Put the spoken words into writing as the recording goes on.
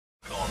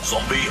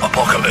Zombie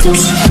apocalypse.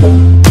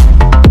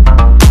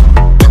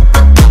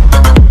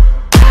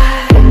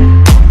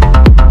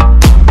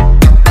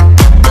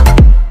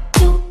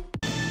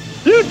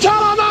 You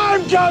tell him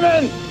I'm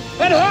coming,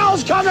 and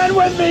hell's coming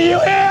with me, you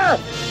hear?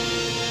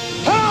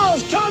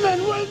 Hell's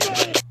coming with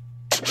me!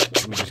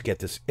 Let me just get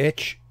this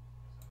itch.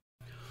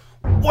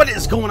 What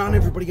is going on,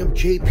 everybody? I'm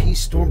JP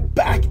Storm,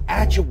 back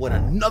at you with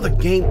another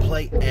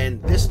gameplay,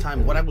 and this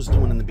time what I was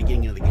doing in the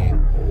beginning of the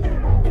game,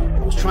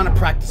 I was trying to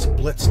practice a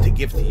blitz to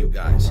give to you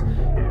guys,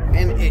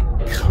 and it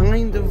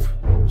kind of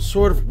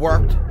sort of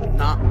worked,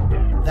 not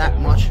that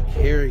much.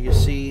 Here you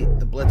see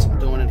the blitz, I'm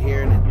doing it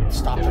here, and it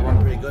stopped the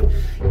run pretty good,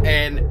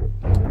 and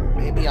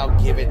maybe I'll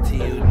give it to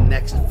you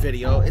next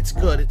video. It's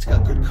good, it's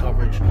got good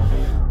coverage,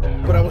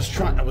 but I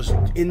was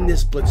in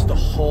this blitz the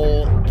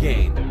whole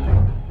game.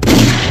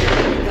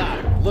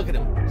 Look at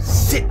him.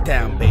 Sit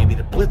down, baby.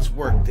 The blitz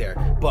worked there.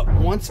 But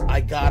once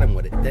I got him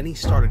with it, then he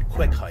started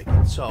quick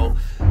hiking. So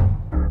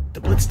the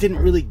blitz didn't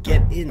really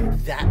get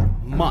in that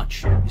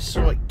much. You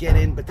saw it get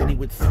in, but then he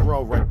would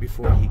throw right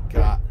before he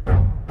got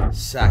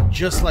sacked,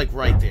 just like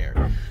right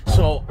there.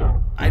 So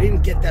I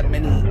didn't get that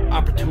many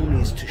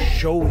opportunities to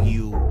show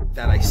you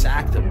that I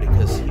sacked him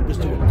because he was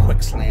doing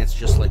quick slants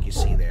just like you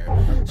see there.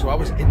 So I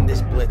was in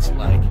this blitz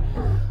like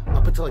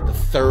up until like the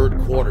third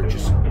quarter,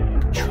 just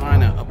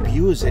trying to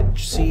abuse it,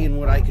 seeing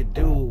what I could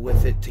do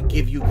with it to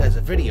give you guys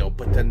a video.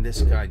 But then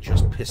this guy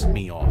just pissed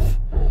me off,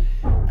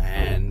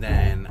 and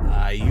then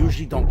I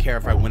usually don't care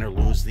if I win or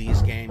lose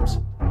these games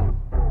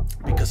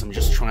because I'm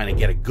just trying to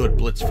get a good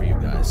blitz for you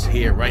guys.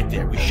 Here, right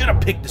there, we should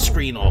have picked the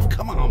screen off.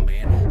 Come on,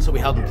 man. So we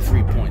held him to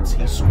 3 points.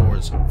 He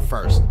scores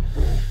first.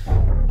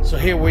 So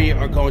here we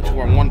are going to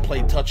our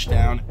one-play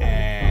touchdown,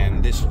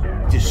 and this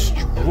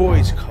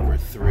destroys cover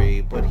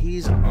 3, but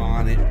he's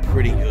on it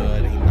pretty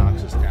good. He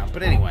knocks us down.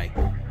 But anyway,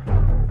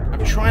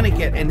 I'm trying to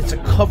get, and it's a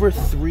cover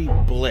 3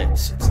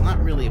 blitz. It's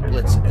not really a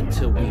blitz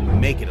until we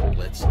make it a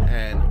blitz,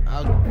 and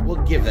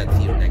we'll give that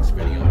to you next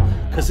video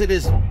because it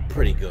is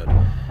pretty good.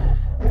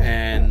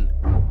 And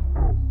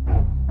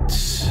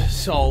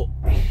so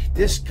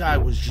this guy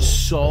was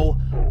just so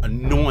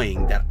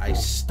annoying that I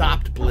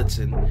stopped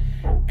blitzing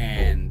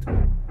and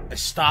I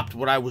stopped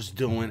what I was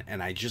doing,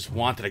 and I just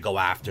wanted to go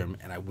after him,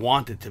 and I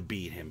wanted to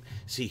beat him.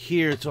 See,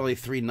 here it's only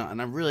 3-0.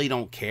 I really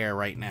don't care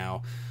right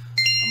now.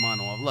 I'm on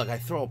off. Look, I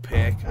throw a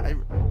pick.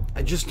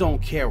 I just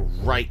don't care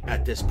right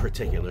at this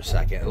particular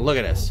second. Look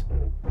at this.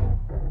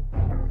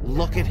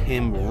 Look at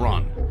him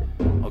run.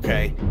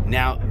 Okay,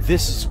 now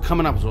this is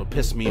coming up is what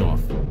pissed me off.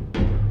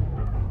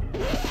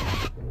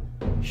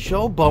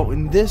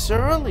 Showboating this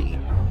early.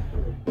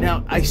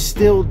 Now, I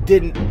still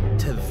didn't,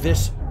 to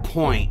this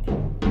point,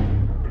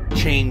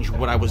 change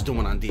what I was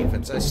doing on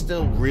defense. I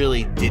still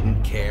really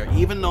didn't care,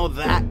 even though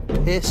that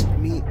pissed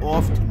me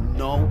off to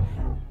no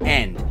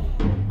end.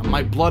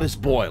 My blood is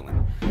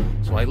boiling.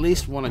 So I at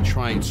least want to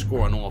try and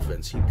score on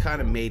offense. He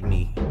kind of made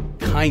me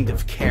kind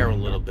of care a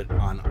little bit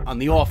on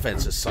the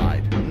offensive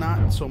side.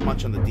 Not so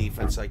much on the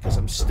defense side because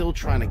I'm still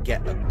trying to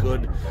get a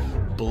good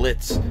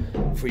blitz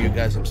for you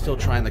guys. I'm still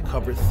trying to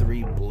cover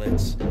 3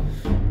 blitz.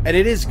 And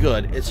it is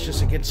good. It's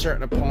just against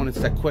certain opponents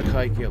that quick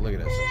hike here. Look at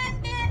this.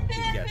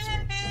 He gets me.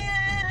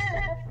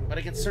 But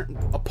against certain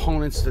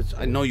opponents that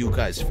I know you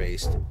guys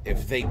faced,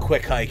 if they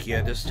quick hike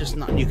you, there's just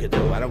nothing you could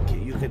do. I don't care.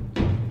 You could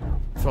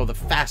throw the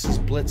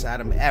fastest blitz at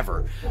them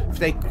ever. If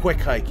they quick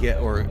hike you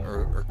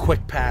or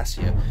quick pass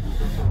you,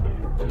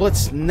 the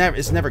blitz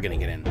is never going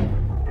to get in.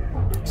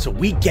 So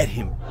we get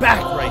him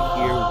back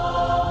right here.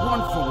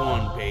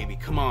 1-for-1, baby.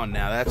 Come on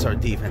now. That's our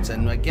defense.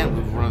 And again,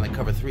 we run on the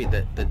cover 3.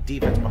 The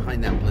defense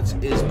behind that blitz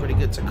is pretty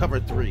good. It's a cover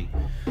 3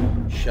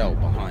 shell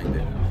behind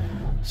it.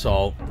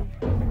 So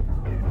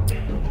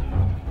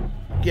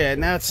yeah,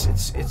 now it's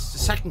the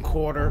second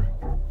quarter.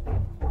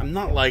 I'm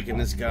not liking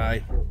this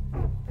guy.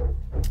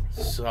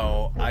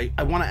 So I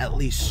want to at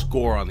least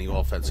score on the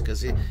offense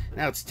because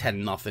now it's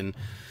 10-0.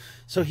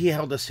 So he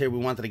held us here. We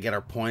wanted to get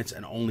our points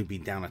and only be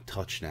down a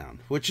touchdown,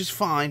 which is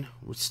fine.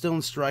 We're still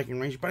in striking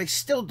range, but I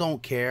still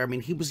don't care. I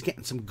mean, he was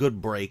getting some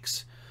good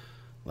breaks.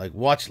 Like,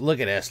 watch, look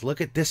at this.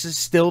 Look at this. Is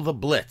still the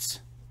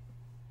blitz.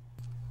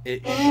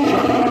 It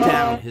shut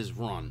down his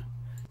run.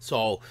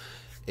 So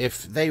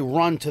if they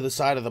run to the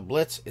side of the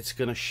blitz, it's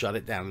going to shut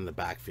it down in the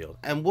backfield.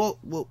 And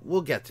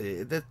we'll get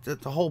to it.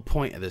 The whole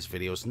point of this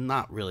video is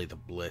not really the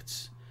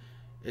blitz.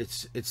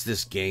 It's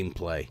this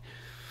gameplay.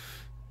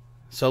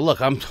 So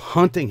look, I'm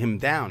hunting him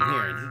down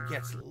here, and he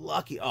gets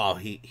lucky. Oh,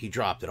 he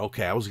dropped it.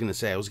 Okay, I was going to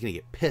say I was going to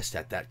get pissed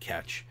at that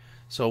catch.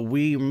 So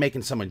we were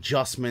making some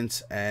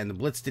adjustments, and the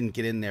blitz didn't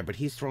get in there, but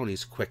he's throwing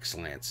these quick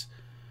slants.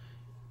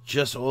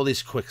 Just all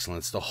these quick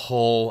slants the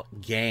whole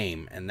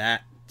game, and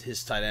that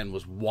his tight end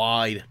was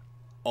wide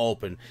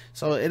open.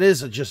 So it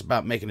is just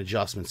about making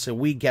adjustments. So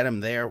we get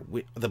him there.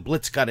 The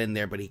blitz got in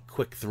there, but he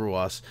quick threw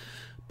us.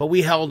 But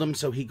we held him,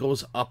 so he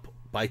goes up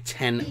by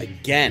 10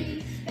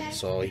 again.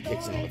 So he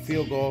kicks another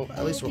field goal.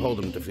 At least we're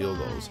holding him to field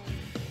goals.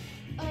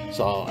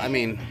 So, I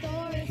mean,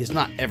 he's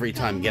not every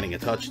time getting a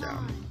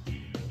touchdown.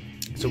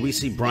 So we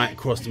see Bryant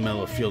across the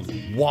middle of the field,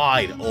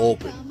 wide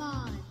open.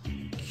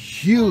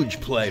 huge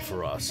play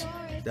for us.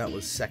 That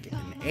was 2nd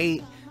and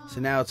 8.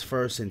 So now it's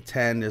 1st and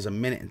 10. There's 1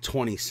 minute and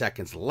 20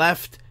 seconds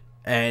left.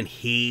 And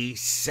he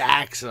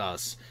sacks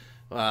us.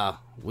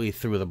 We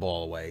threw the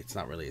ball away. It's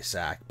not really a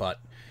sack. But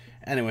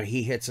anyway,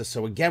 he hits us.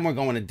 So again, we're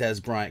going to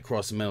Des Bryant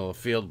across the middle of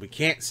the field. We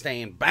can't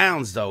stay in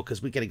bounds, though,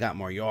 because we could have got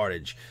more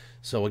yardage.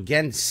 So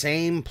again,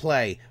 same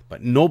play.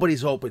 But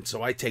nobody's open.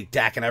 So I take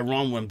Dak and I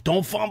run with him.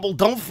 Don't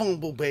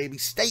fumble, baby.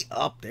 Stay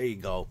up. There you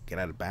go. Get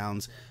out of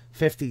bounds.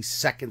 50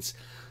 seconds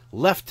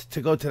left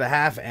to go to the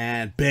half,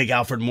 and big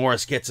Alfred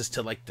Morris gets us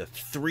to like the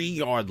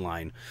 3-yard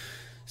line.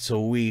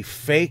 So we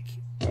fake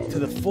to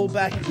the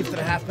fullback and give to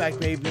the halfback,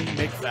 baby.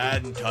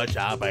 McFadden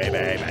touchdown,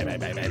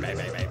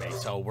 baby.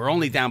 So we're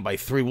only down by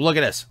 3. Look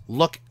at this.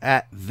 Look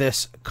at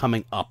this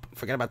coming up.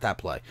 Forget about that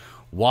play.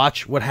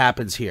 Watch what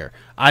happens here.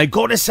 I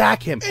go to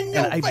sack him, and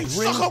I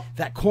bring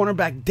that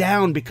cornerback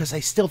down because I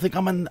still think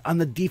I'm on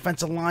the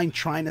defensive line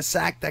trying to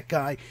sack that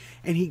guy,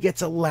 and he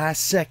gets a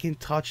last-second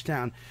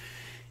touchdown.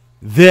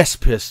 This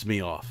pissed me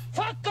off.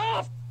 Fuck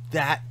off!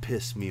 That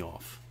pissed me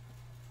off.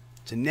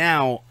 So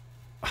now,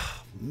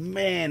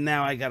 man,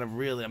 now I gotta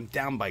really, I'm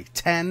down by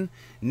 10.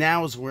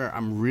 Now is where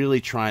I'm really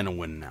trying to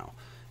win now.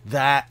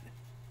 That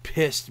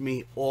pissed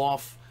me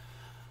off.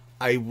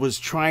 I was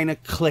trying to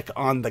click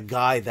on the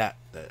guy that,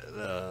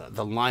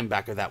 the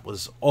linebacker that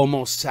was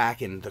almost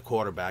sacking the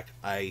quarterback.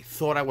 I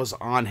thought I was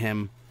on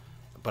him,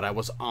 but I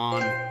was on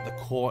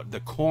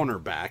the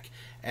cornerback,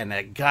 and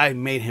that guy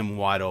made him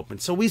wide open.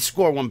 So we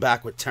score one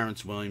back with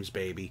Terrence Williams,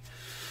 baby.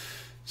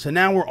 So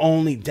now we're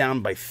only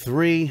down by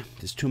 3.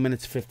 There's 2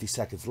 minutes, 50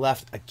 seconds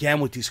left. Again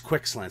with these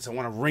quick slants. I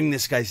want to wring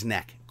this guy's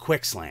neck.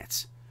 Quick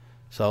slants.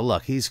 So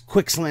look, he's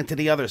quick slant to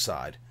the other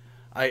side.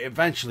 I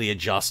eventually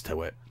adjust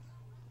to it.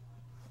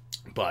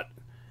 But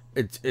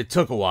it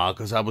took a while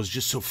because I was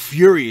just so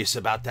furious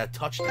about that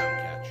touchdown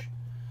catch.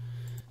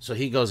 So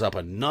he goes up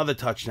another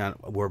touchdown.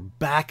 We're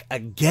back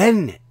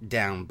again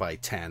down by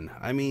 10.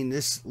 I mean,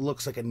 this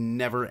looks like a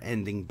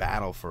never-ending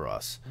battle for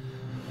us.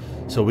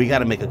 So we got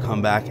to make a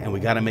comeback, and we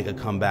got to make a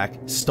comeback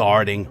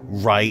starting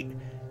right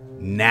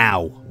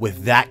now.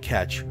 With that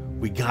catch,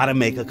 we got to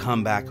make a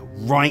comeback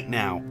right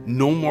now.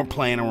 No more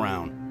playing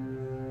around.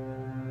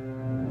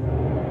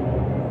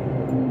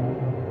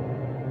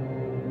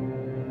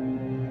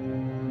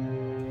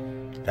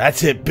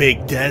 That's it, Big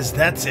Dez.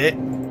 That's it.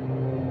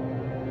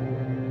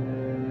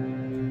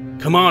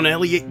 Come on,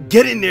 Elliott.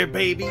 Get in there,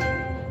 baby.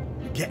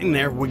 We're getting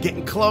there. We're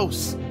getting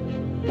close.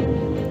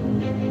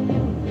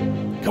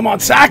 Come on,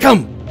 sack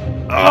him.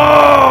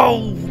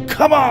 Oh,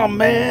 come on,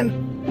 man.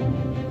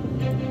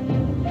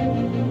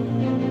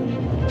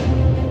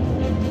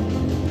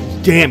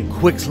 Damn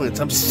quick slants.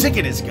 I'm sick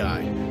of this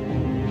guy.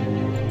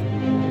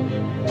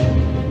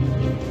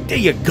 There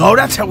you go.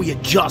 That's how we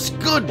adjust.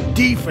 Good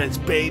defense,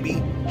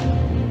 baby.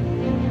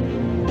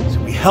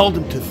 So we held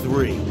him to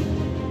 3.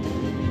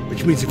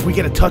 Which means if we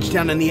get a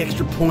touchdown and the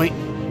extra point,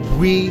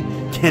 we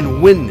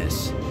can win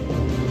this.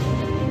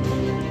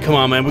 Come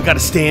on, man. We got to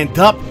stand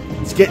up.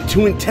 It's getting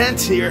too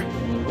intense here.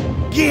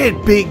 Get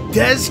it, Big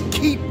Dez.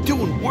 Keep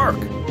doing work.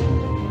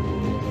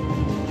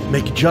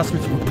 Make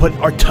adjustments. We put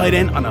our tight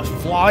end on a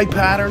fly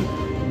pattern.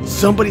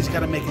 Somebody's got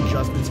to make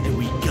adjustments, and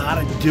we got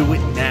to do it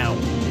now.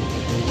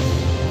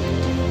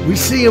 We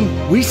see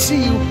him. We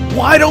see you.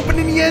 Wide open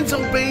in the end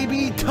zone,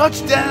 baby.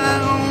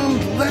 Touchdown.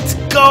 Let's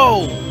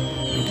go.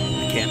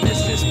 Can't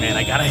miss this, man.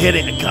 I gotta hit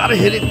it. I gotta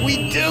hit it.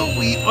 We do.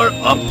 We are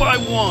up by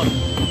 1.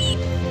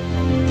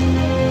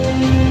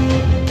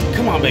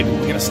 Come on, baby.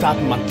 We're gonna stop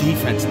him on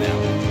defense now.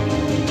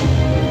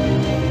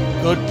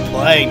 Good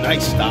play.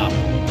 Nice stop.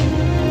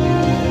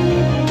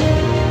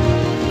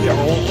 We are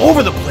all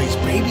over the place,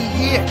 baby.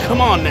 Yeah,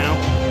 come on now.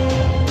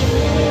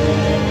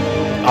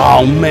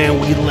 Oh, man.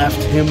 We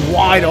left him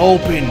wide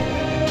open.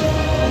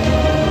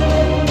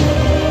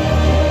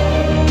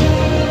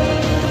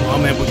 Come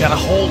on, man. We gotta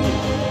hold him.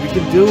 We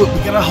can do it. We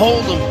gotta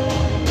hold him.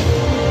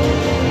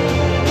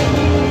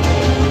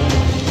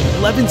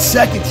 11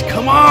 seconds.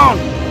 Come on.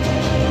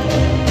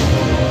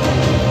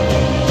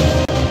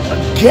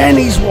 Again,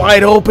 he's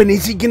wide open.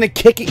 Is he gonna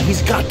kick it?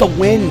 He's got the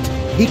wind.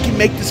 He can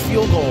make this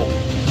field goal.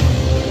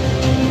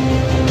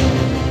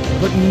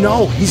 But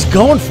no, he's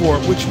going for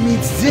it, which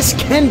means this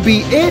can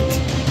be it.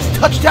 It's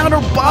touchdown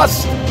or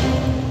bust.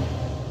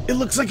 It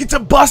looks like it's a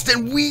bust,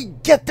 and we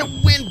get the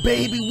win,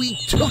 baby. We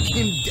took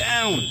him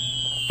down.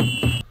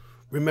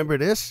 Remember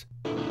this?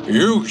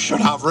 You should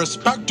have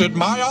respected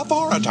my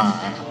authority.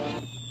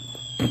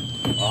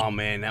 Oh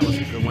man, that was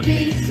a good one.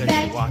 Thank you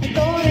guys for watching.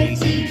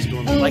 Please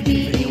like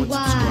the video and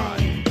subscribe.